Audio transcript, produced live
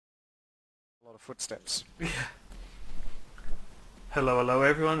lot of footsteps. Hello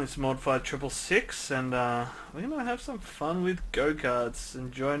everyone, it's Mod5666 and we're gonna have some fun with go-karts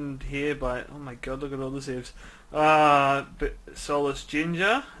and joined here by, oh my god, look at all the sieves. Solus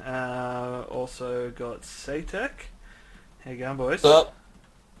Ginger, also got Satek. How you going, boys? What's up?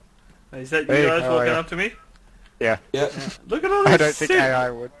 Is that you Hey, guys how are walking ya? up to me? Yeah. Yeah. Look at all these I don't think sieves. AI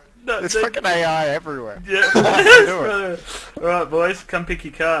would. No, There's they- fucking AI everywhere. Yeah. Do Alright boys, come pick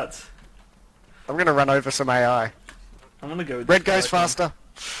your carts. I'm gonna run over some AI. I'm gonna go with Red this goes Karting. faster.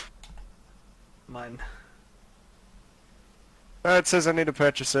 Mine. It says I need to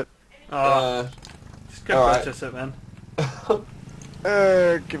purchase it. Oh, just go alright. purchase it, man.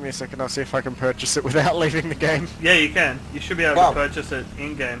 Give me a second, I'll see if I can purchase it without leaving the game. Yeah, you can. You should be able Wow. to purchase it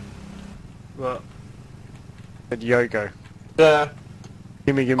in-game. Well, And Yogo. Oi!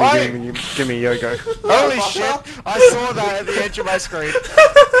 Gimme Yogo. Holy shit! I saw that at the edge of my screen.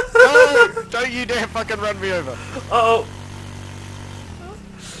 No! Don't you dare fucking run me over. uh-oh!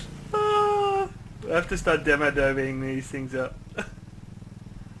 I have to start demo-dobing these things up.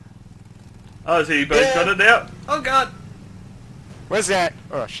 Oh, so you both got it now? Oh god! Where's the AI?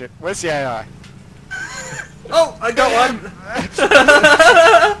 Oh shit, where's the AI? Oh, I got one!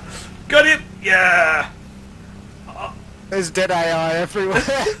 Got him! Yeah! There's dead AI everywhere.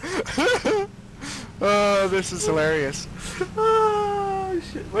 Oh, this is hilarious. Oh,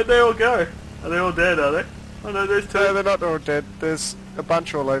 shit. Where'd they all go? Are they all dead, are they? Oh no, there's two. No, they're not all dead. There's a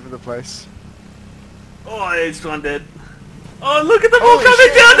bunch all over the place. Oh, there's one dead. Oh, look at them Holy all coming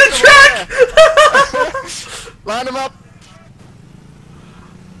shit, down the track! Line them up!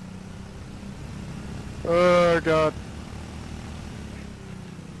 Oh god.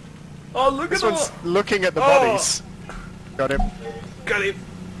 Oh, look This at them all. one's looking at the Oh. bodies. Got him. Got him.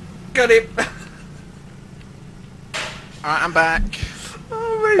 Got him. Alright, I'm back.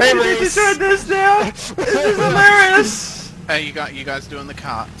 Oh, we Hey, need to Reese. turn this now. This is hilarious. Hey, you guys doing the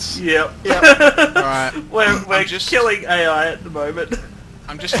carts? Yep. Yep. Alright. We're just- killing AI at the moment.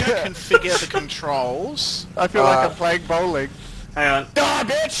 I'm just gonna configure the controls. I feel like I'm playing bowling. Hang on. Die,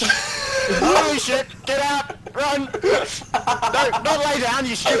 bitch! Holy shit! Get out! Run! No, not lay down,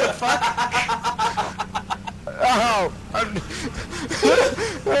 you stupid fuck! Oh!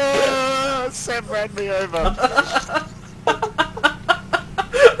 Sam ran me over.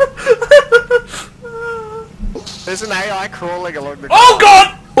 There's an AI crawling along the Oh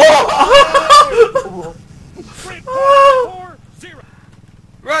god!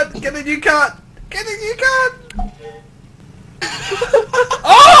 Run! Get a new cart! Get a new cart!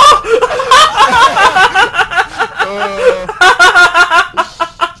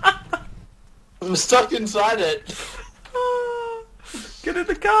 I'm stuck inside it. Get in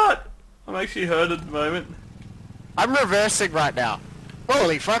the cart! I'm actually hurt at the moment. I'm reversing right now.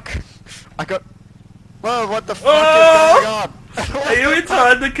 Holy fuck! I got... Whoa, what the fuck Oh! is going on? Are you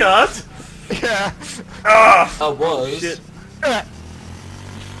inside the cart? Yeah. Ah! I was. Shit. Holy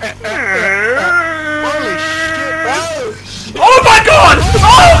shit! Oh, shit. Oh my god!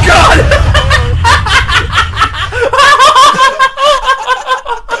 Oh god!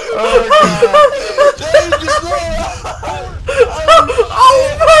 Oh god!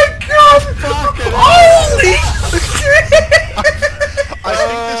 Oh my god! Fucking Holy shit! I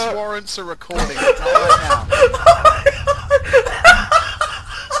think this warrants a recording. Not right now.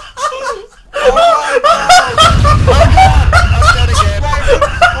 I'm dead again.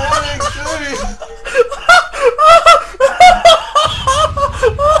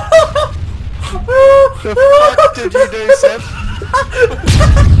 The fuck did you do, Seth?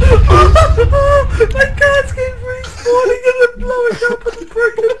 My cards keep respawning and they're blowing up in the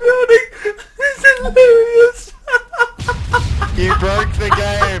broken building. It's hilarious. You broke the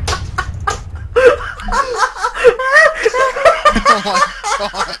game. Oh my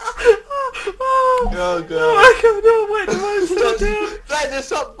god. Oh Oh god. my god, no, wait, no, stop down. That just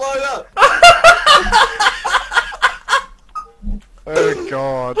stop blowing up. Oh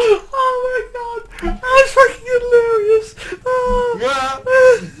god. Oh my god, that's fucking hilarious. Oh.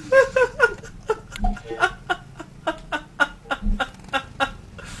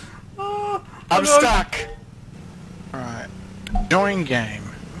 I'm stuck. Alright. Join game.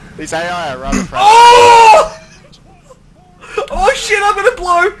 These AI are rather friendly. Oh! Oh shit, I'm gonna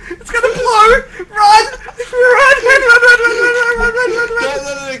blow! It's gonna blow! Run! Run! Don't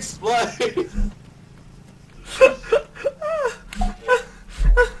let it explode.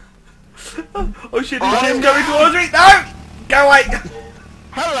 Oh shit, his shit's coming towards me! No! Go away!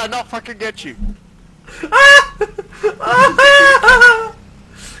 How did I not fucking get you?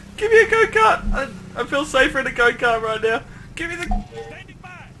 Give me a go-kart! I feel safer in a go-kart right now. Give me the...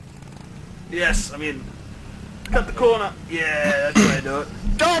 Yes, I'm in. Cut the corner. Yeah, that's the way to do it.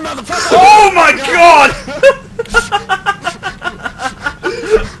 Go, motherfucker! Oh my god!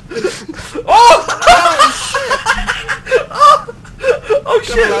 Oh! Oh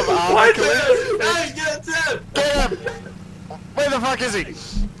shit! Why is it? Hey, get him! Get him! Where the fuck is he?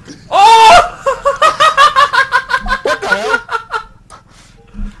 Oh! What the hell?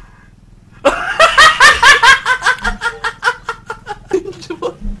 What the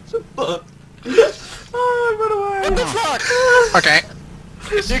fuck? Oh, run away! What the fuck? Okay.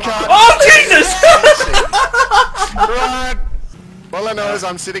 You can't. Oh Jesus! Run! All I know is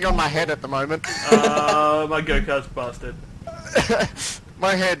I'm sitting on my head at the moment. My go-kart's busted.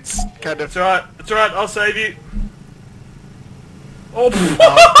 My head's kind of... It's alright, it's alright, I'll save you. Oh!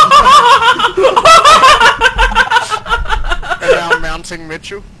 And now I'm mounting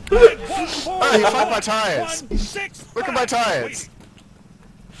Mitchell. Oh, he fucked my tires. Look at my tires.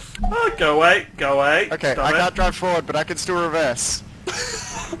 Oh, go away, go away. Okay, Stop I it. can't drive forward, but I can still reverse.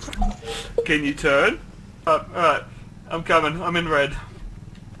 Can you turn? Alright, I'm coming, I'm in red.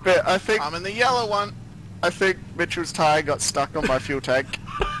 But I think I'm in the yellow one. Mitchell's tire got stuck on my fuel tank.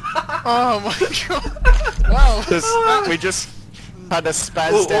 Oh my god. Wow. Because we just kind of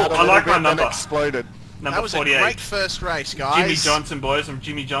spazzed Ooh, out a I little like bit my and number. exploded. Number That was 48. a great first race, guys. Jimmy Johnson, boys, I'm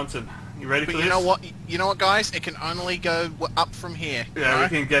Jimmy Johnson. You ready But for you this? know what? You know what, guys? It can only go up from here. you Yeah, know? we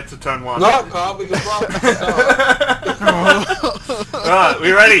can get to turn 1. No, Carl, we can block. Alright,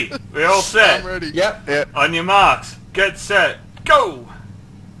 we ready? We all set? I'm ready. Yep. Yeah. On your marks, get set, go!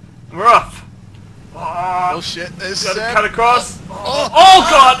 We're off! Oh Oh, shit, there's gotta Seb. cut across! Oh. Oh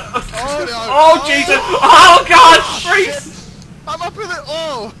god! Oh, no. Oh Jesus! Oh god! Freeze! I'm up with it.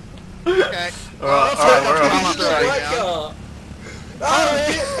 Oh. Okay. Alright, Alright, we're I'm off. up there. Black car.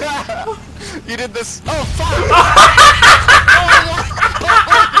 Oh, you did this. Oh, fuck!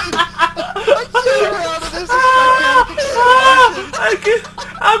 Out of this gigantic explosion.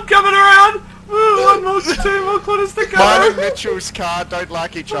 I'm coming around! Ooh, 1 more, 2 more corners to Mine and go! Mitchell's car don't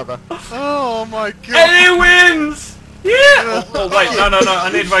like each other. Oh my god. And he wins! Yeah! Oh wait, no, I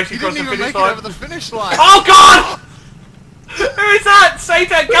need to actually You cross didn't the even finish make it line. over the finish line. Oh god! Who is that?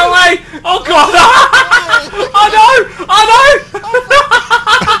 Satan, go away! Oh god! Oh no! Oh no!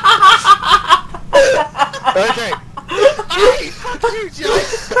 Okay. Hey, fuck you, Joe.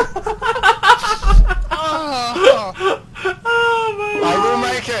 Oh. Oh man! I will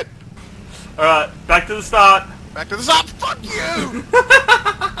make it. Alright, back to the start. Back to the top. Fuck you.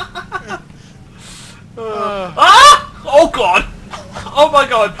 Ah! Oh god! Oh my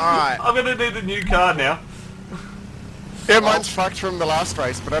god! Alright. I'm gonna need a new car now. Yeah, mine's fucked from the last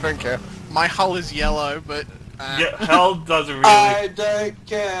race, but I don't care. My hull is yellow, but Yeah, hell doesn't really. I don't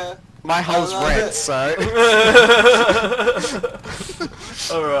care. My hull's love red, it. so...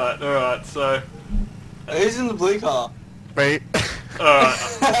 Alright, so. Who's in the blue car? Me. Alright,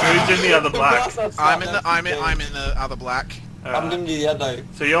 who's in the other black? I'm in the other black. I'm Alright. gonna do the other.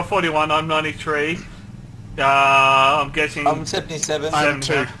 So you're 41, I'm 93. I'm guessing. I'm 77. I'm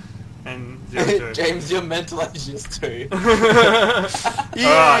 2. And 02. James, your mental age is 2.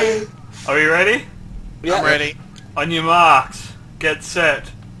 Alright, are we ready? Yeah. I'm ready. On your marks, get set,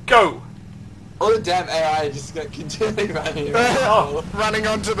 go! All the damn AI just got continually running Oh. around. Running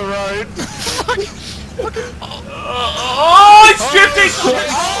onto the road. Oh, it's drifting!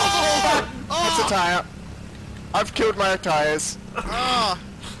 That's a tire. I've killed my tires. Oh,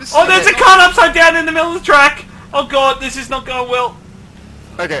 this Oh, is- there's a car upside down in the middle of the track! Oh god, this is not going well.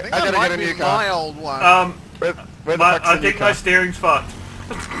 Okay, I think I that gotta might get a be new my car. old one. Where the fuck's I the new think my car? steering's fucked.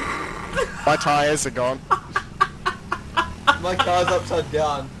 My tires are gone. My car's upside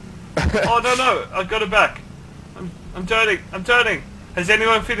down. Oh no, I got it back. I'm turning. Has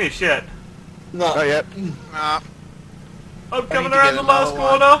anyone finished yet? No. Oh, yeah. Nah. I'm coming need to around get the last another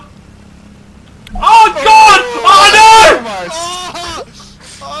one. corner. Oh god! Oh Almost.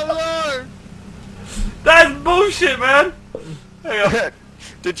 Oh, oh no! no! That's bullshit, man. Hang on.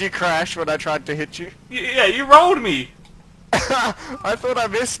 Did you crash when I tried to hit you? Yeah, you rolled me. I thought I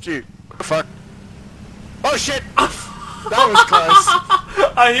missed you. Fuck. Oh shit! That was close.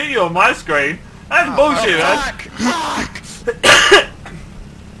 I hit you on my screen. That's bullshit, man. Fuck! Fuck!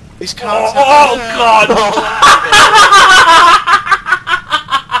 These Oh, cars oh god!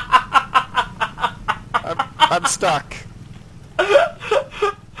 I'm stuck.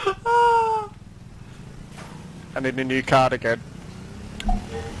 I need a new card again.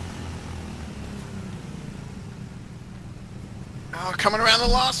 Oh, coming around the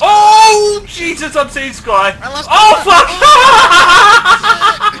last Oh Jesus! I'm seeing Sky. I lost Oh fuck!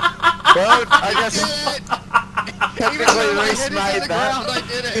 Well, I guess technically though my Reese head is in made the that. ground, I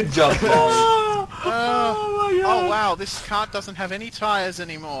did it. Good job, boys. Oh my god. Oh wow, this cart doesn't have any tires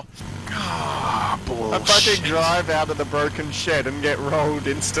anymore. Ah, I bullshit. fucking drive out of the broken shed and get rolled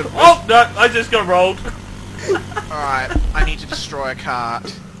instantly. Oh no, I just got rolled. Alright, I need to destroy a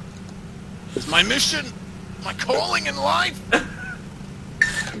cart. It's my mission! My calling in life!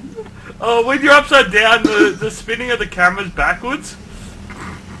 Oh, when you're upside down, the spinning of the camera's backwards.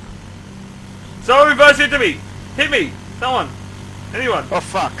 Someone reverse hit to me! Hit me! Someone! Anyone! Oh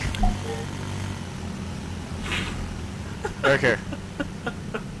fuck. Okay.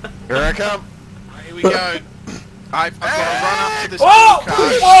 Here I come. Here we go. I've got to run up to this Oh! blue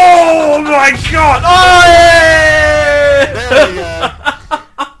cart. Oh my god! Oh yeah! There we go.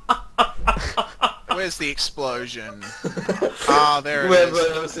 Where's the explosion? Ah, there it Whoever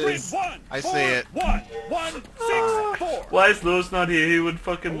is. else is. I see it. 1-1-6-4. Why is Lewis not here? He would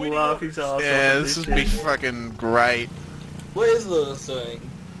fucking laugh his ass off. Yeah, at this would be fucking great. What is Lewis doing?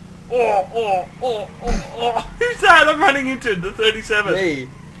 Oh! Who's that? I'm running into the 37. Me.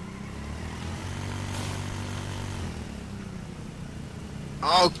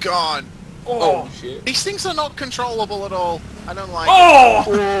 Oh god. Oh shit. These things are not controllable at all. I don't like it. Oh!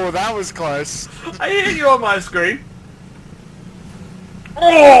 Oh, that was close. I hit you on my screen.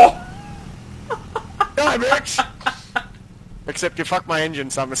 Oh! Die, bitch! Except you fucked my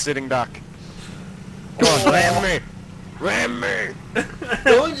engine, so I'm a sitting duck. Go on, ram me! Ram me!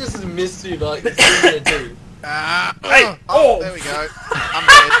 No one just missed you like season 2. Hey, oh, oh. there we go. I'm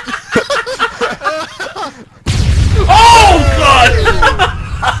dead. Oh god!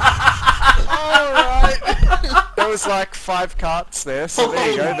 Alright! There was like 5 carts there, so there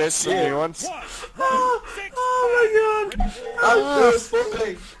you go, there's some Yeah. new ones. Oh my god! I'm first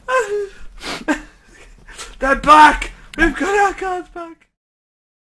footing. They're back! We've got our cards back!